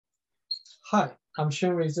Hi, I'm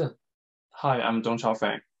Xuanrui Zeng. Hi, I'm Dongchao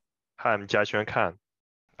Feng. Hi, I'm Jiaxuan.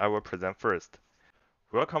 I will present first.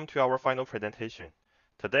 Welcome to our final presentation.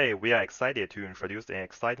 Today, we are excited to introduce an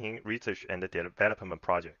exciting research and development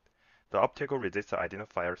project, the Optical Resistor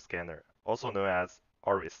Identifier Scanner, also known as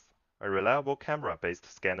ORIS, a reliable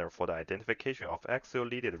camera-based scanner for the identification of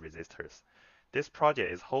axial-leaded resistors. This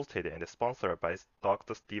project is hosted and sponsored by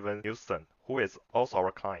Dr. Knudsen, who is also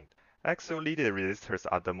our client. Axial-leaded resistors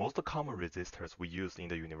are the most common resistors we use in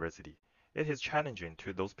the university. It is challenging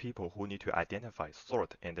to those people who need to identify,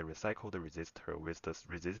 sort, and recycle the resistor with the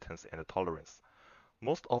resistance and tolerance.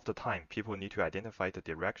 Most of the time, people need to identify the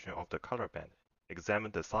direction of the color band,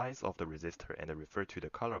 examine the size of the resistor, and refer to the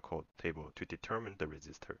color code table to determine the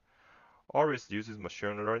resistor. ORIS uses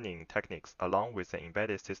machine learning techniques along with an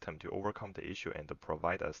embedded system to overcome the issue and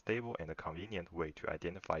provide a stable and convenient way to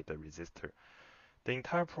identify the resistor. The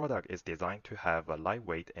entire product is designed to have a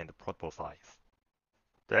lightweight and portable size.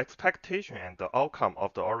 The expectation and the outcome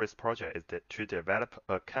of the ORIS project is to develop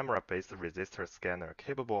a camera-based resistor scanner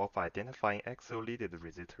capable of identifying axial-leaded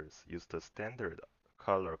resistors using the standard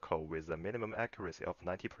color code with a minimum accuracy of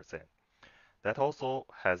 90%. That also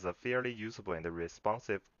has a fairly usable and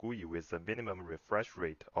responsive GUI with a minimum refresh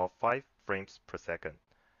rate of 5 frames per second.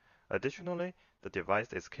 Additionally, the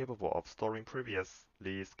device is capable of storing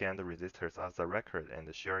previously scanned resistors as a record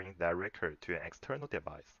and sharing that record to an external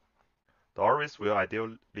device. The ORIS will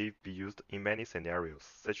ideally be used in many scenarios,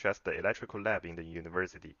 such as the electrical lab in the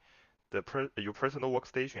university, your personal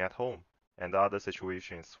workstation at home, and other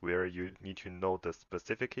situations where you need to know the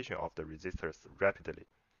specification of the resistors rapidly.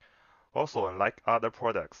 Also, unlike other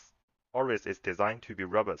products, ORIS is designed to be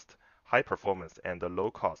robust, high performance, and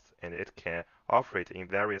low cost, and it can operate in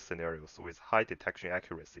various scenarios with high detection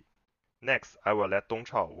accuracy. Next, I will let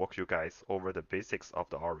Dongchao walk you guys over the basics of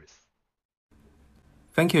the ORIS.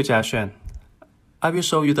 Thank you, Jiaxuan. I will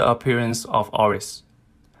show you the appearance of ORIS.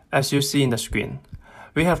 As you see in the screen,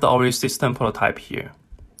 we have the ORIS system prototype here.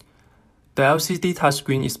 The LCD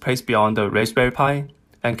touchscreen is placed beyond the Raspberry Pi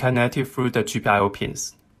and connected through the GPIO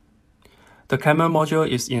pins. The camera module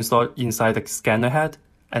is installed inside the scanner head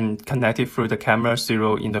and connected through the camera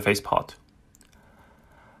serial interface port.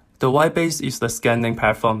 The white base is the scanning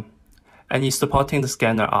platform and is supporting the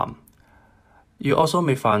scanner arm. You also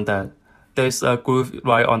may find that there is a groove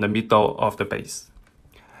right on the middle of the base.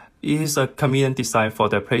 It is a convenient design for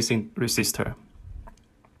the placing resistor.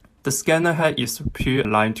 The scanner head is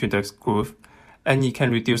pre-aligned to the groove, and it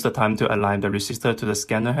can reduce the time to align the resistor to the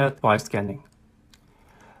scanner head while scanning.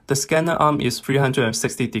 The scanner arm is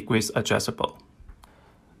 360 degrees adjustable.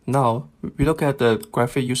 Now, we look at the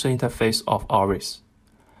graphic user interface of ORIS.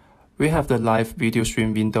 We have the live video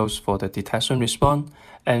stream windows for the detection response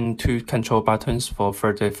and 2 control buttons for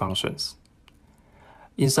further functions.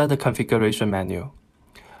 Inside the configuration menu,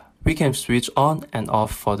 we can switch on and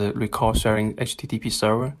off for the record sharing HTTP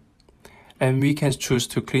server, and we can choose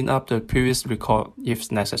to clean up the previous record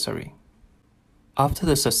if necessary. After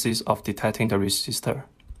the success of detecting the resistor,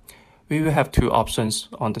 we will have 2 options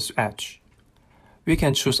on the edge. We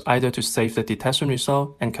can choose either to save the detection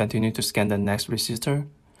result and continue to scan the next resistor,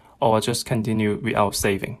 or just continue without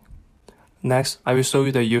saving. Next, I will show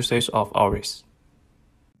you the usage of ORIS.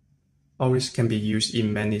 ORIS can be used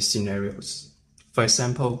in many scenarios. For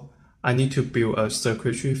example, I need to build a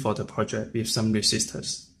circuitry for the project with some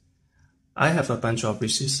resistors. I have a bunch of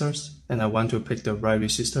resistors, and I want to pick the right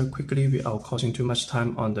resistor quickly without causing too much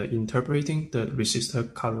time on interpreting the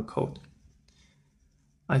resistor color code.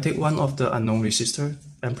 I take one of the unknown resistor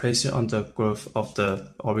and place it on the groove of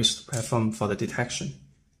the ORIS platform for the detection.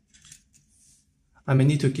 I may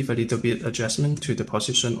need to give a little bit adjustment to the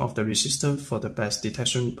position of the resistor for the best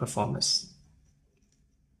detection performance.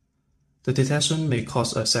 The detection may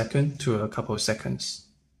cost a second to a couple seconds.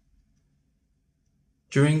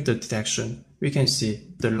 During the detection, we can see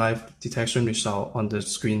the live detection result on the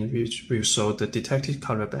screen, which will show the detected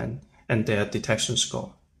color band and their detection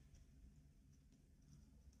score.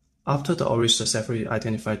 After the ORIS successfully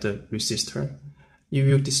identified the resistor, it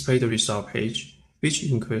will display the result page, which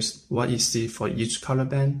includes what is seen for each color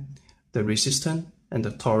band, the resistance, and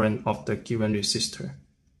the tolerance of the given resistor.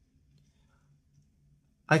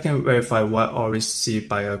 I can verify what ORIS sees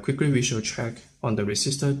by a quick visual check on the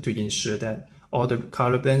resistor to ensure that all the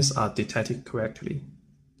color bands are detected correctly.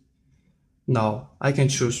 Now, I can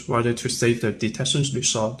choose whether to save the detection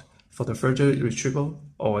result for the further retrieval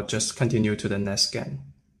or just continue to the next scan.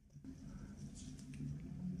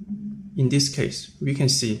 In this case, we can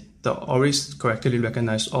see the ORIS correctly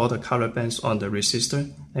recognizes all the color bands on the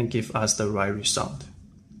resistor and gives us the right result.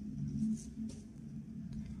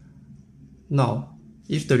 Now,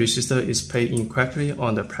 if the resistor is placed incorrectly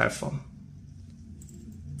on the platform.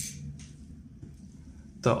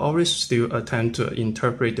 The Oris still attempts to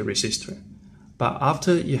interpret the resistor, but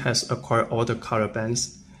after it has acquired all the color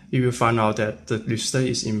bands, it will find out that the resistor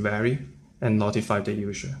is invalid and notify the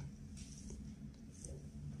user.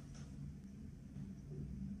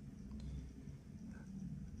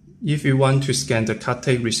 If you want to scan the cut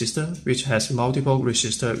tape resistor, which has multiple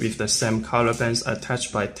resistors with the same color bands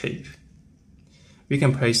attached by tape, we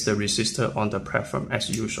can place the resistor on the platform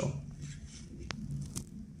as usual.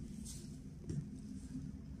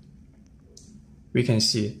 We can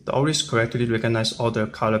see the Oris correctly recognizes all the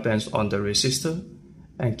color bands on the resistor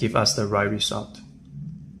and give us the right result.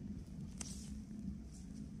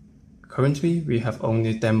 Currently, we have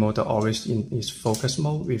only demoed the Oris in its focus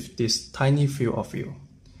mode with this tiny field of view.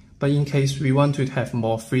 But in case we want to have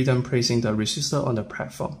more freedom placing the resistor on the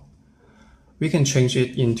platform, we can change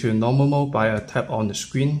it into normal mode by a tap on the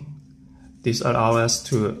screen. This allows us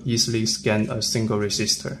to easily scan a single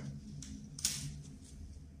resistor.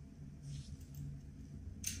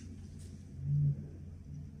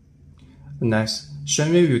 Next,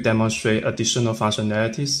 Xuanrui will demonstrate additional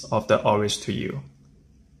functionalities of the Oris to you.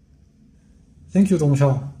 Thank you,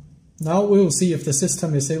 Dongchao. Now we will see if the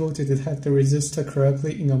system is able to detect the resistor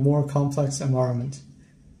correctly in a more complex environment.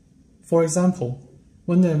 For example,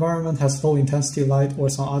 when the environment has low intensity light or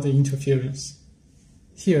some other interference.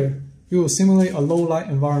 Here, we will simulate a low light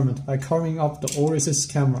environment by covering up the Oris's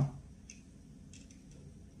camera.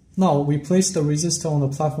 Now we place the resistor on the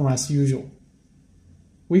platform as usual.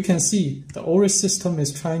 We can see the Oris system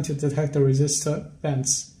is trying to detect the resistor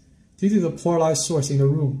bands. Due to the poor light source in the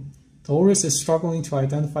room, the Oris is struggling to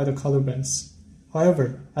identify the color bands.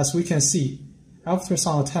 However, as we can see, after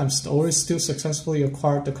some attempts, the Oris still successfully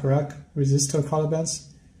acquired the correct resistor color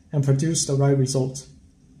bands and produced the right result.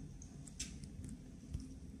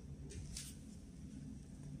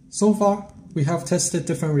 So far, we have tested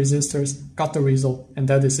different resistors, got the result, and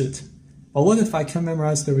that is it. But what if I can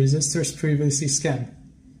memorize the resistors previously scanned?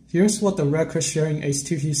 Here's what the record sharing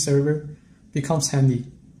HTTP server becomes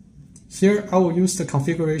handy. Here, I will use the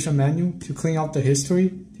configuration menu to clean up the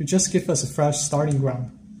history to just give us a fresh starting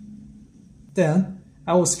ground. Then,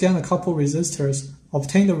 I will scan a couple resistors,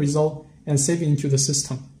 obtain the result, and save it into the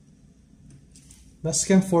system. Let's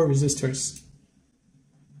scan 4 resistors.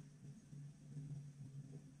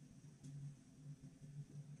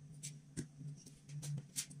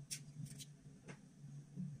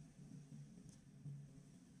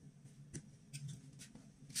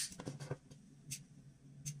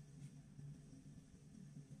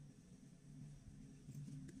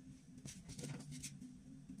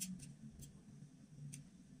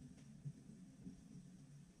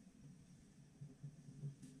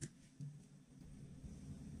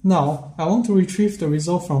 Now, I want to retrieve the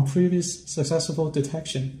result from previous successful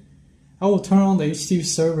detection. I will turn on the HTTP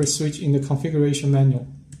server switch in the configuration manual.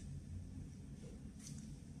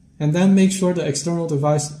 And then make sure the external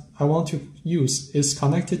device I want to use is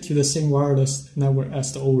connected to the same wireless network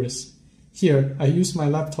as the Oris. Here, I use my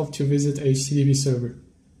laptop to visit the HTTP server.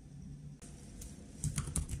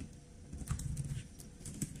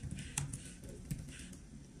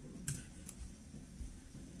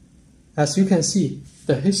 As you can see,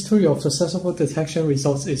 the history of successful detection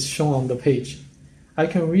results is shown on the page. I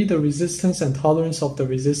can read the resistance and tolerance of the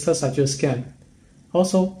resistors I just scanned.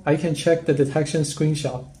 Also, I can check the detection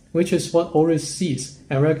screenshot, which is what Oris sees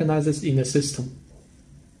and recognizes in the system.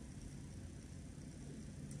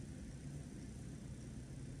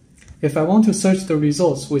 If I want to search the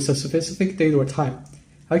results with a specific date or time,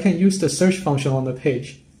 I can use the search function on the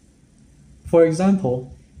page. For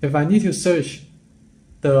example, if I need to search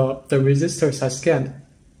the resistors I scanned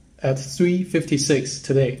at 3:56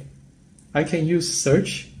 today, I can use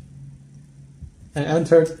search and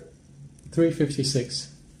enter 3:56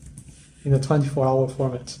 in the 24-hour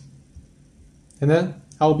format. And then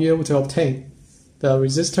I'll be able to obtain the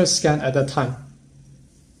resistor scan at that time.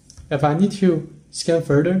 If I need to scan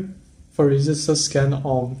further for resistor scan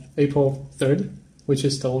on April 3rd, which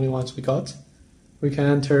is the only ones we got, we can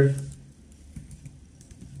enter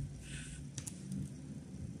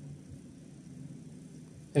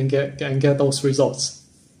and get those results.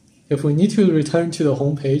 If we need to return to the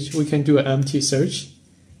home page, we can do an empty search,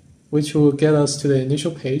 which will get us to the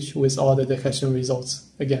initial page with all the detection results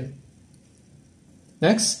again.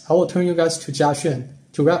 Next, I will turn you guys to Jiaxuan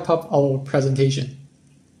to wrap up our presentation.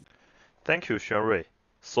 Thank you, Xuanrui.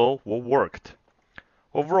 So, what worked?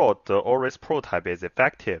 Overall, the Oris prototype is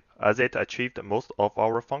effective as it achieved most of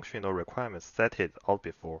our functional requirements set it out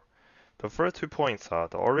before. The first 2 points are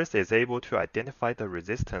the ORIS is able to identify the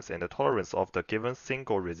resistance and the tolerance of the given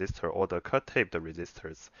single resistor or the cut-taped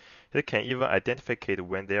resistors. It can even identify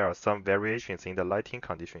when there are some variations in the lighting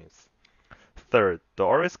conditions. Third, the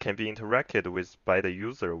ORIS can be interacted with by the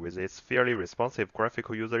user with its fairly responsive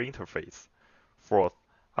graphical user interface. Fourth,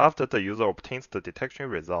 after the user obtains the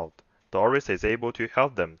detection result, the ORIS is able to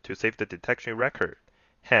help them to save the detection record.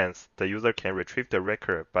 Hence, the user can retrieve the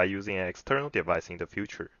record by using an external device in the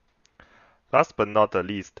future. Last but not the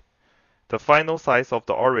least, the final size of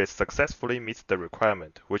the ORIS successfully meets the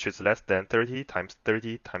requirement, which is less than 30 ×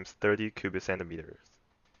 30 × 30 cubic centimeters.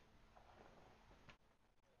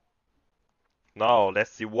 Now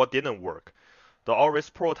let's see what didn't work. The ORIS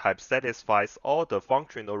prototype satisfies all the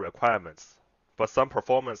functional requirements, but some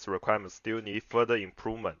performance requirements still need further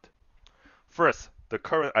improvement. First, the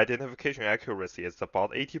current identification accuracy is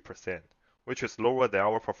about 80%, which is lower than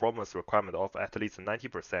our performance requirement of at least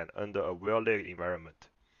 90% under a well-lit environment.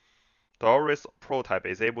 The ORIS prototype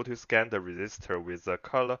is able to scan the resistor with a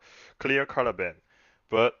clear color band,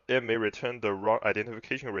 but it may return the wrong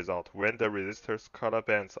identification result when the resistor's color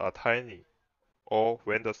bands are tiny, or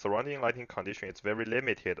when the surrounding lighting condition is very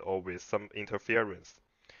limited or with some interference.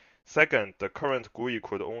 Second, the current GUI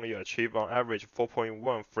could only achieve on average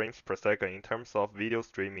 4.1 frames per second in terms of video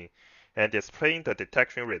streaming and displaying the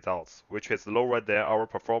detection results, which is lower than our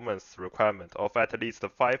performance requirement of at least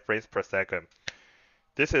 5 frames per second.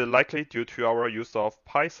 This is likely due to our use of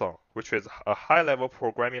Python, which is a high-level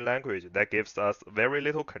programming language that gives us very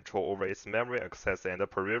little control over its memory access and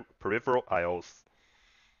peripheral IOs.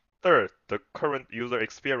 Third, the current user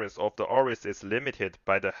experience of the ORIS is limited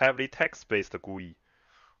by the heavily text-based GUI.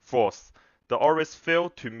 Fourth, the ORIS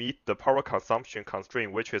failed to meet the power consumption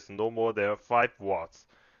constraint, which is no more than 5 watts.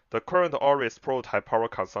 The current ORIS prototype power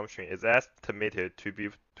consumption is estimated to be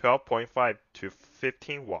 12.5 to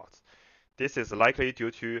 15 watts. This is likely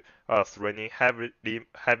due to us running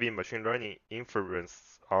heavy machine learning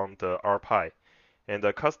inference on the RPi, and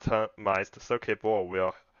a customized circuit board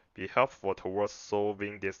will be helpful towards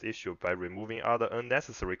solving this issue by removing other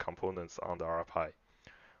unnecessary components on the RPi.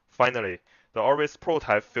 Finally, the ORIS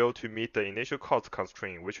prototype failed to meet the initial cost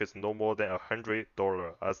constraint, which is no more than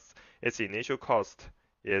 $100, as its initial cost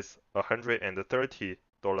is $130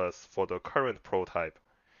 for the current prototype.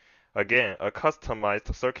 Again, a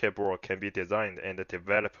customized circuit board can be designed and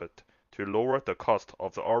developed to lower the cost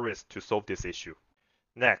of the ORIS to solve this issue.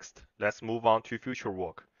 Next, let's move on to future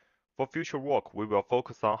work. For future work, we will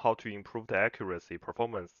focus on how to improve the accuracy,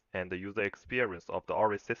 performance, and the user experience of the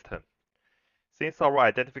ORIS system. Since our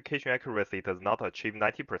identification accuracy does not achieve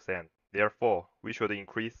 90%, therefore, we should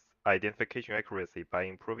increase identification accuracy by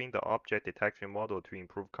improving the object detection model to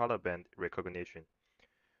improve color band recognition.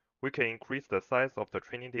 We can increase the size of the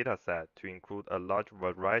training dataset to include a large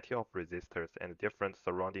variety of resistors and different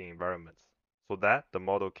surrounding environments, so that the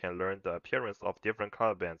model can learn the appearance of different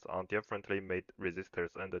color bands on differently made resistors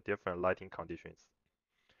under different lighting conditions.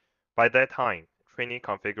 By that time, training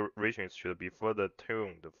configurations should be further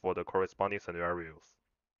tuned for the corresponding scenarios.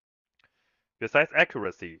 Besides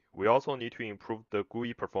accuracy, we also need to improve the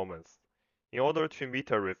GUI performance. In order to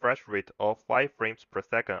meet a refresh rate of 5 frames per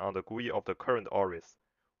second on the GUI of the current ORIS,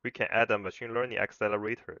 we can add a machine learning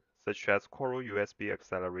accelerator, such as Coral USB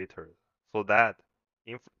accelerator, so that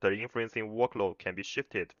the inferencing workload can be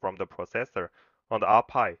shifted from the processor on the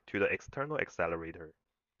RPi to the external accelerator.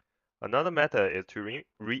 Another method is to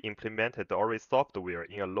re-implement the ORIS software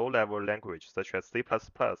in a low-level language such as C++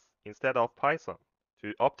 instead of Python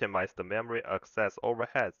to optimize the memory access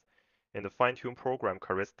overheads and fine-tune program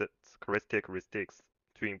characteristics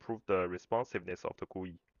to improve the responsiveness of the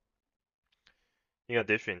GUI. In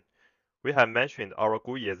addition, we have mentioned our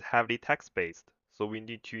GUI is heavily text-based, so we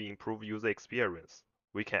need to improve user experience.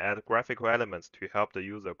 We can add graphical elements to help the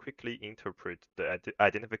user quickly interpret the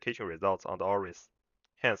identification results on the ORIS,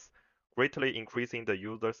 hence greatly increasing the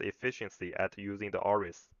user's efficiency at using the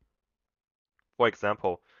ORIS. For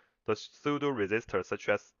example, the pseudo resistor such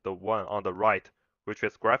as the one on the right, which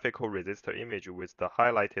is graphical resistor image with the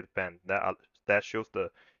highlighted band that shows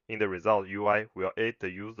in the result UI, will aid the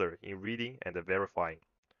user in reading and verifying.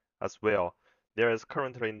 As well, there is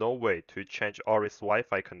currently no way to change ORIS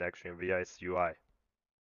Wi-Fi connection via its UI,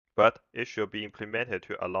 but it should be implemented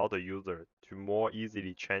to allow the user to more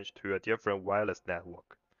easily change to a different wireless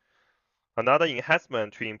network. Another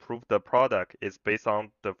enhancement to improve the product is based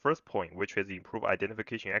on the first point, which is improve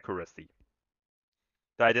identification accuracy.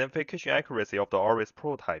 The identification accuracy of the ORIS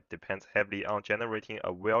prototype depends heavily on generating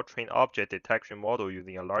a well-trained object detection model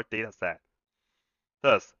using a large dataset.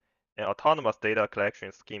 Thus, an autonomous data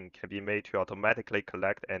collection scheme can be made to automatically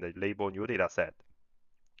collect and label new dataset.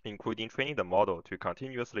 including training the model to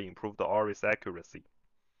continuously improve the ORIS accuracy.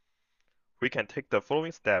 We can take the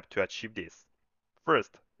following step to achieve this.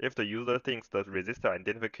 First, if the user thinks the resistor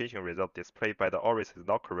identification result displayed by the ORIS is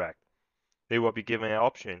not correct, they will be given an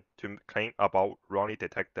option to claim about wrongly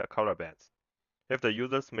detected color bands. If the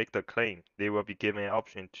users make the claim, they will be given an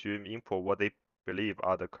option to input what they believe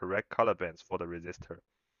are the correct color bands for the resistor,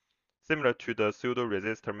 similar to the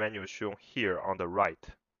pseudo-resistor manual shown here on the right.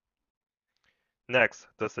 Next,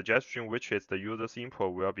 the suggestion, which is the user's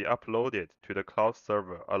input, will be uploaded to the cloud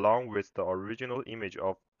server along with the original image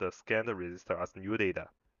of the scanned resistor as new data.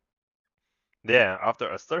 Then, after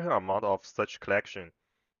a certain amount of such collection,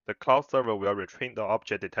 the cloud server will retrain the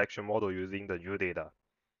object detection model using the new data.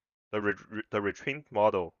 The retrained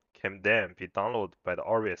model can then be downloaded by the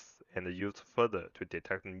ORIS and used further to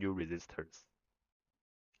detect new resistors.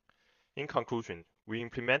 In conclusion, we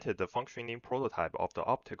implemented the functioning prototype of the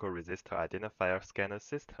optical resistor identifier scanner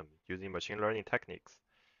system using machine learning techniques.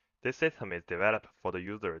 This system is developed for the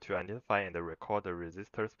user to identify and record the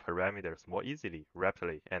resistor's parameters more easily,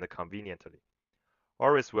 rapidly, and conveniently.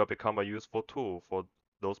 ORIS will become a useful tool for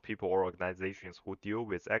those people or organizations who deal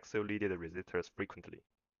with axial-leaded resistors frequently.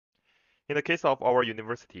 In the case of our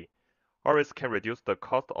university, ORIS can reduce the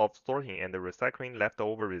cost of sorting and recycling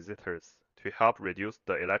leftover resistors to help reduce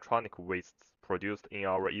the electronic wastes produced in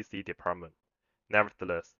our EC department.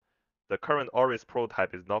 Nevertheless, the current ORIS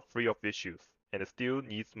prototype is not free of issues and still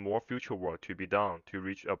needs more future work to be done to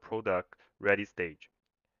reach a product-ready stage.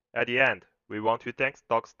 At the end, we want to thank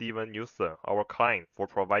Dr. Steven Knudsen, our client, for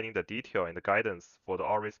providing the detail and guidance for the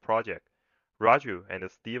ORIS project, Raju and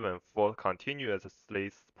Steven for continuously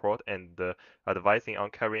support and advising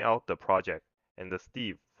on carrying out the project, and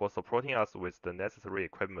Steve for supporting us with the necessary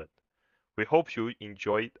equipment. We hope you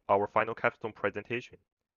enjoyed our final capstone presentation.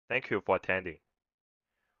 Thank you for attending.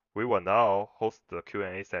 We will now host the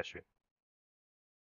Q&A session.